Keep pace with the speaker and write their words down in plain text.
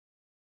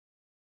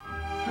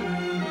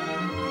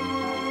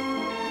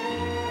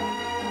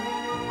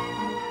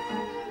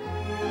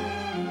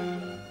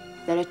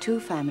There are two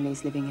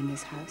families living in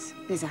this house.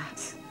 There's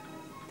us,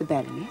 the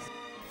Bellamys.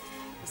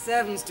 The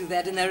servants do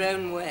that in their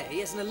own way,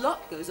 yes, and a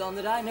lot goes on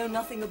that I know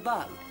nothing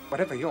about.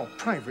 Whatever your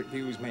private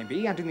views may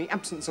be, and in the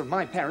absence of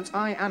my parents,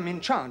 I am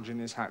in charge in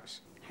this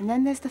house. And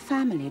then there's the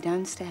family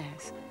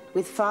downstairs,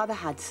 with Father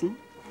Hudson.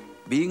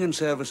 Being in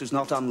service is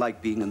not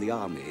unlike being in the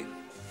army.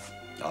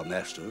 Our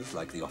masters,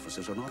 like the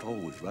officers, are not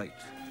always right.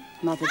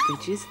 Mother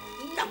Bridges.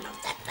 None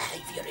of that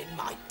behaviour in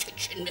my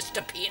kitchen,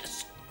 Mr.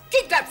 Pierce.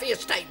 Keep that for your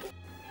stable.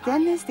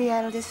 Then there's the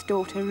eldest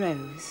daughter,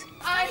 Rose.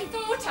 I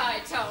thought I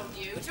told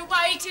you to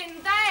wait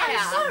in there.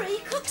 I'm sorry,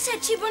 Cook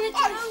said she wanted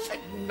to know. I said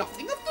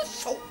nothing of the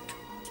sort.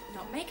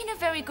 Not making a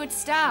very good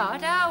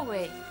start, are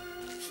we?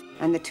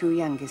 And the two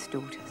youngest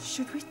daughters.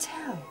 Should we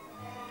tell?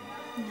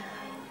 No,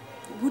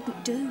 it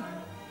wouldn't do. You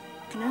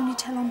can only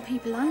tell on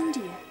people under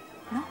you,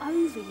 not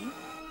over you.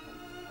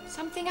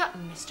 Something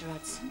happened, Mr.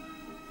 Hudson?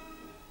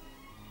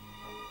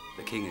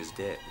 The king is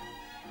dead.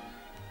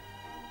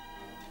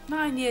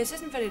 9 years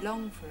isn't very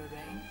long for a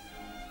reign.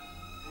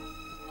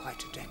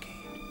 Quite a decade.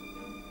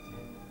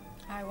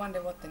 I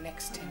wonder what the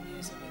next 10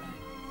 years will be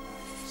like.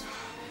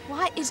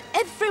 Why is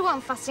everyone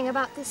fussing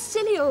about this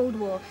silly old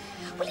war?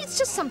 Well, it's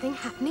just something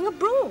happening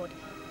abroad.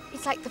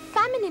 It's like the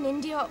famine in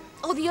India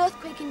or the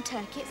earthquake in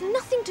Turkey. It's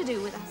nothing to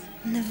do with us.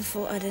 I never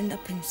thought I'd end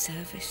up in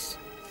service.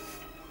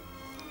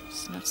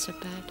 It's not so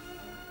bad.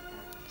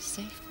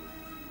 Safe.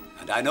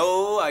 And I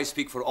know I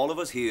speak for all of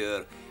us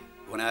here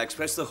when I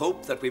express the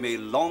hope that we may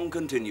long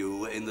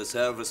continue in the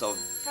service of...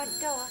 Front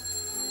door.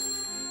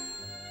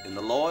 In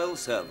the loyal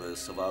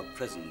service of our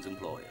present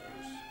employers.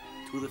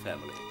 To the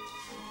family.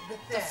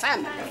 The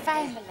family.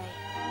 Family.